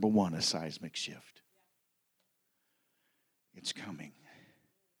come, number one, a seismic shift. It's coming.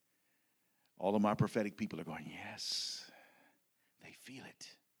 All of my prophetic people are going, yes, they feel it.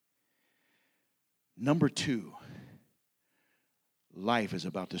 Number two, life is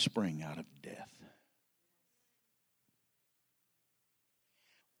about to spring out of death.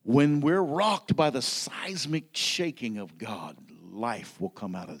 When we're rocked by the seismic shaking of God, life will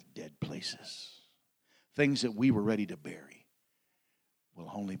come out of dead places. Things that we were ready to bury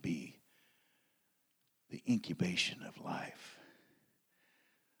will only be the incubation of life.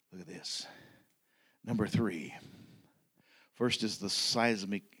 Look at this. Number three. First is the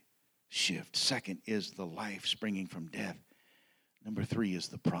seismic shift. Second is the life springing from death. Number three is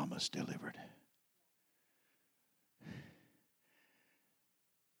the promise delivered.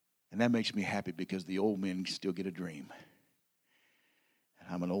 And that makes me happy because the old men still get a dream. And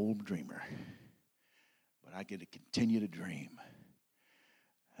I'm an old dreamer. But I get to continue to dream.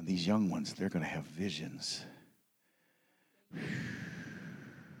 And these young ones, they're going to have visions.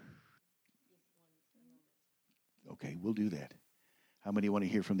 Okay, we'll do that. How many want to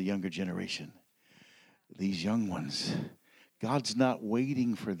hear from the younger generation? These young ones, God's not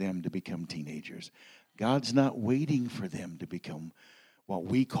waiting for them to become teenagers. God's not waiting for them to become what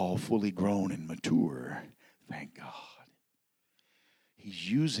we call fully grown and mature. Thank God.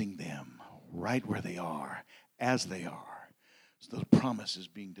 He's using them right where they are, as they are. So the promise is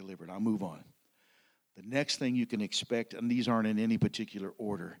being delivered. I'll move on. The next thing you can expect, and these aren't in any particular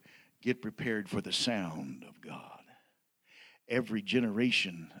order, get prepared for the sound of God. Every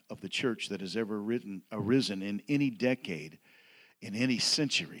generation of the church that has ever arisen in any decade, in any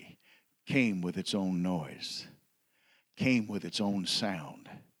century, came with its own noise, came with its own sound,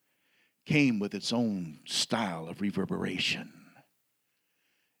 came with its own style of reverberation.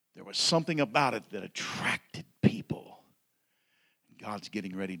 There was something about it that attracted people. God's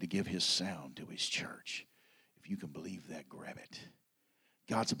getting ready to give his sound to his church. If you can believe that, grab it.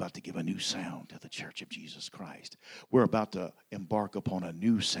 God's about to give a new sound to the church of Jesus Christ. We're about to embark upon a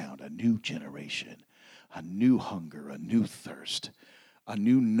new sound, a new generation, a new hunger, a new thirst, a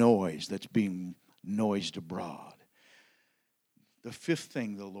new noise that's being noised abroad. The fifth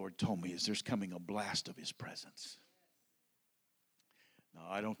thing the Lord told me is there's coming a blast of his presence. No,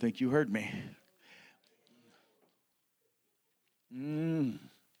 I don't think you heard me.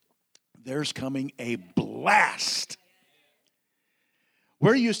 There's coming a blast.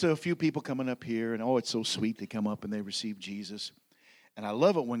 We're used to a few people coming up here, and it's so sweet. They come up and they receive Jesus. And I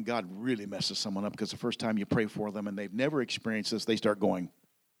love it when God really messes someone up, because the first time you pray for them and they've never experienced this, they start going.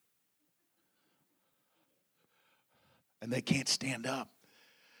 And they can't stand up.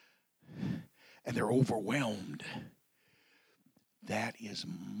 And they're overwhelmed. That is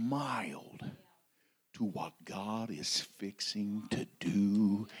mild to what God is fixing to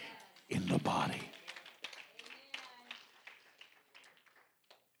do in the body.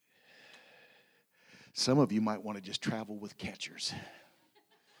 Some of you might want to just travel with catchers.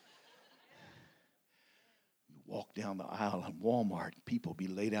 Walk down the aisle in Walmart, people be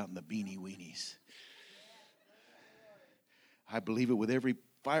laid out in the beanie weenies. I believe it with every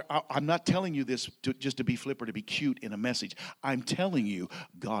fire. I'm not telling you this just to be flip or to be cute in a message. I'm telling you,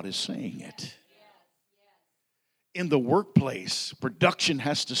 God is saying it. In the workplace, production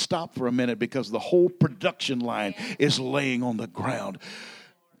has to stop for a minute because the whole production line is laying on the ground,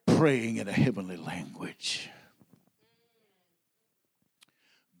 praying in a heavenly language.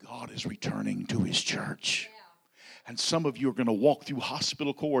 God is returning to his church. And some of you are going to walk through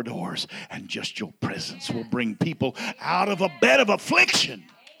hospital corridors, and just your presence will bring people out of a bed of affliction.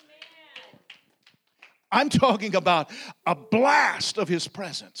 I'm talking about a blast of his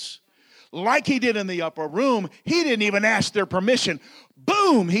presence. Like he did in the upper room, he didn't even ask their permission.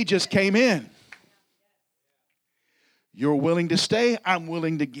 Boom, he just came in. You're willing to stay, I'm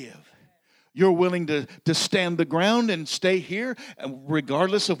willing to give. You're willing to stand the ground and stay here, and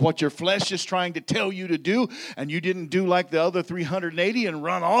regardless of what your flesh is trying to tell you to do, and you didn't do like the other 380 and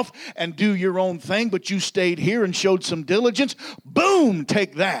run off and do your own thing, but you stayed here and showed some diligence. Boom,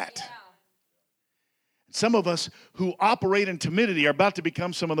 take that. Yeah. Some of us who operate in timidity are about to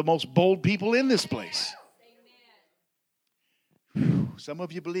become some of the most bold people in this place. Some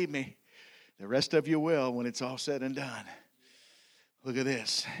of you believe me. The rest of you will when it's all said and done. Look at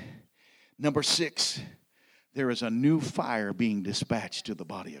this. Number 6, there is a new fire being dispatched to the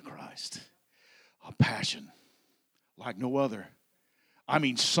body of Christ. A passion like no other. I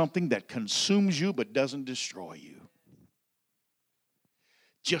mean, something that consumes you but doesn't destroy you.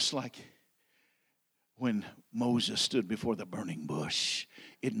 Just like when Moses stood before the burning bush,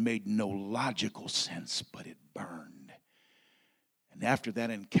 it made no logical sense, but it burned. And after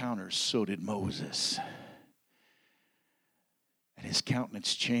that encounter, so did Moses. And his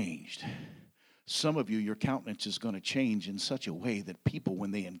countenance changed. Some of you, your countenance is going to change in such a way that people,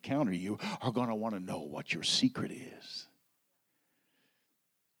 when they encounter you, are going to want to know what your secret is.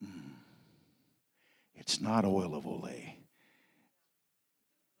 It's not oil of Olay.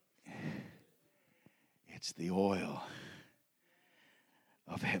 It's the oil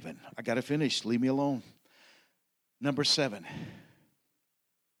of heaven. I got to finish. Leave me alone. Number 7.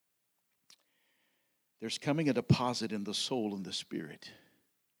 There's coming a deposit in the soul and the spirit.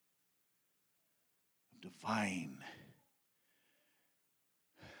 Divine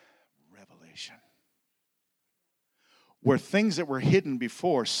revelation. Where things that were hidden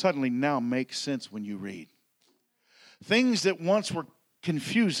before suddenly now make sense when you read. Things that once were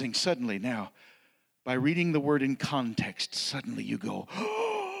confusing suddenly now. By reading the word in context, suddenly you go,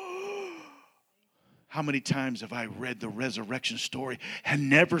 how many times have I read the resurrection story and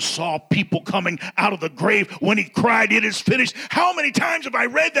never saw people coming out of the grave when he cried, "It is finished"? How many times have I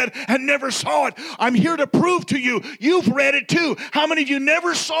read that and never saw it? I'm here to prove to you, you've read it too. How many of you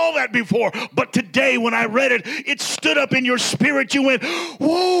never saw that before? But today when I read it, it stood up in your spirit. You went,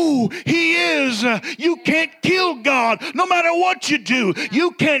 whoa, he is. You can't kill God no matter what you do.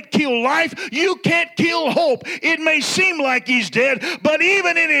 You can't kill life. You can't kill hope. It may seem like he's dead, but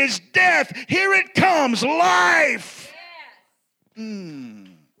even in his death, here it comes. Life. Got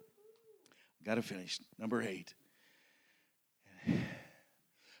to finish. Number 8.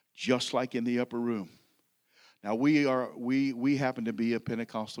 Just like in the upper room. Now we happen to be a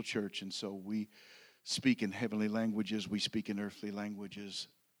Pentecostal church, and so we speak in heavenly languages. We speak in earthly languages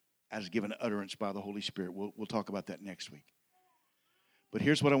as given utterance by the Holy Spirit. We'll talk about that next week. But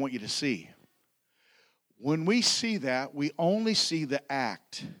here's what I want you to see. When we see that, we only see the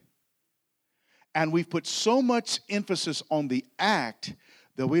act. And we've put so much emphasis on the act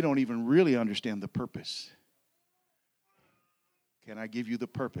that we don't even really understand the purpose. Can I give you the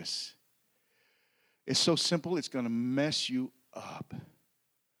purpose? It's so simple, it's going to mess you up.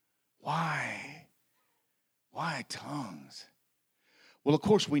 Why? Why tongues? Well, of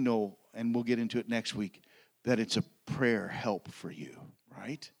course we know, and we'll get into it next week, that it's a prayer help for you,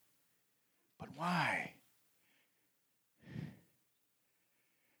 right? But why?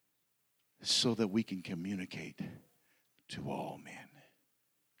 So that we can communicate to all men,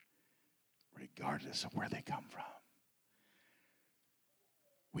 regardless of where they come from.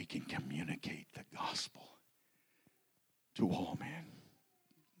 We can communicate the gospel to all men.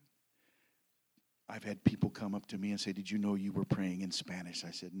 I've had people come up to me and say, "Did you know you were praying in Spanish?" I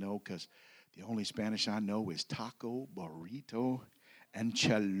said, "No, because the only Spanish I know is taco, burrito, and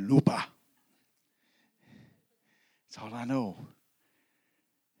chalupa. That's all I know."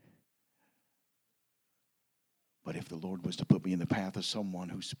 But if the Lord was to put me in the path of someone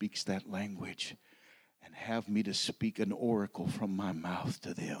who speaks that language and have me to speak an oracle from my mouth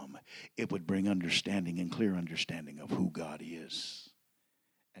to them, it would bring understanding and clear understanding of who God is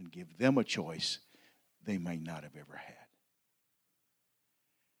and give them a choice they may not have ever had.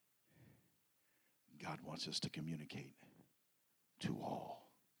 God wants us to communicate to all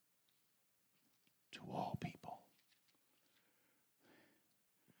people.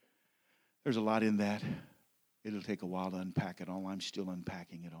 There's a lot in that. It'll take a while to unpack it all. I'm still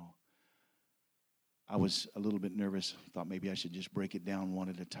unpacking it all. I was a little bit nervous. Thought maybe I should just break it down one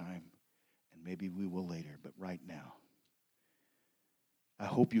at a time. And maybe we will later. But right now, I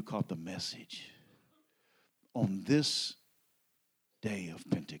hope you caught the message. On this day of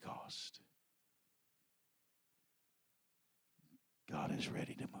Pentecost, God is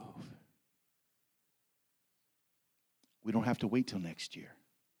ready to move. We don't have to wait till next year.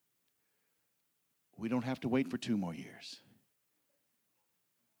 We don't have to wait for 2 more years.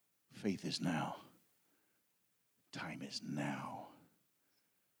 Faith is now. Time is now.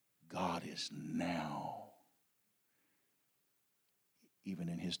 God is now. Even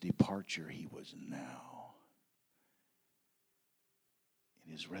in his departure, he was now. In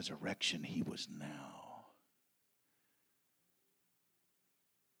his resurrection, he was now.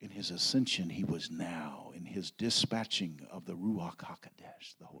 In his ascension, he was now. In his dispatching of the Ruach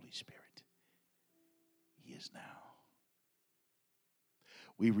HaKodesh, the Holy Spirit, he is now.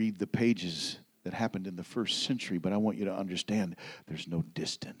 We read the pages that happened in the first century, but I want you to understand there's no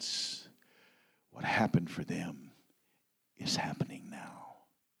distance. What happened for them is happening now.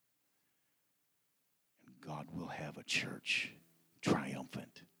 And God will have a church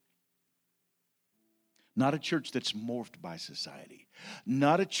triumphant. Not a church that's morphed by society.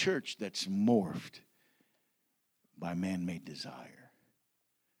 Not a church that's morphed by man-made desire.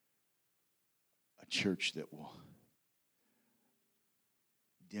 A church that will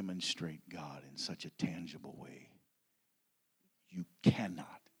demonstrate God in such a tangible way. You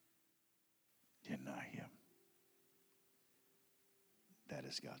cannot deny him. That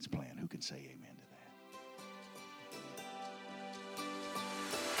is God's plan. Who can say amen to that?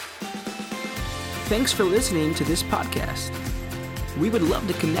 Thanks for listening to this podcast. We would love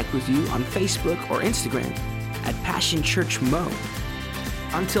to connect with you on Facebook or Instagram at Passion Church Mo.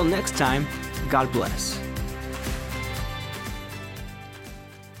 Until next time, God bless.